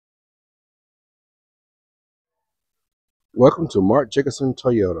Welcome to Mark Jacobson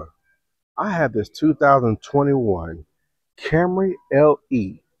Toyota. I have this 2021 Camry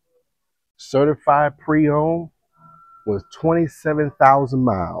LE certified pre-owned with 27,000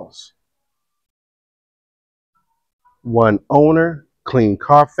 miles. One owner, clean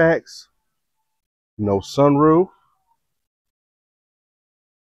Carfax, no sunroof.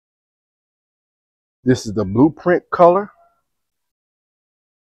 This is the blueprint color,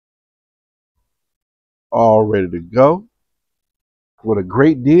 all ready to go with a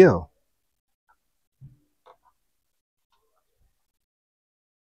great deal.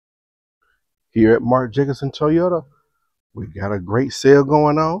 Here at Mark Jacobson Toyota, we got a great sale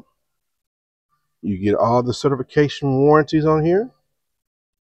going on. You get all the certification warranties on here.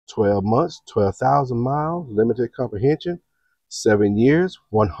 12 months, 12,000 miles, limited comprehension, 7 years,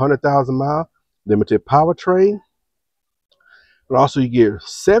 100,000 miles, limited powertrain. And also you get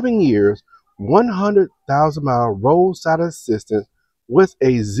 7 years, 100,000 mile roadside assistance with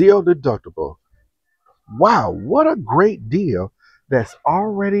a zero deductible. Wow, what a great deal that's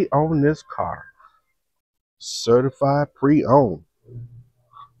already on this car. Certified pre-owned.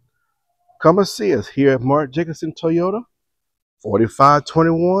 Come and see us here at Mark Jacobson Toyota,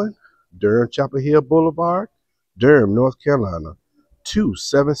 4521 Durham Chapel Hill Boulevard, Durham, North Carolina,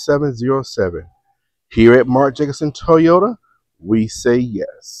 27707. Here at Mark Jacobson Toyota, we say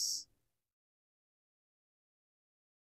yes.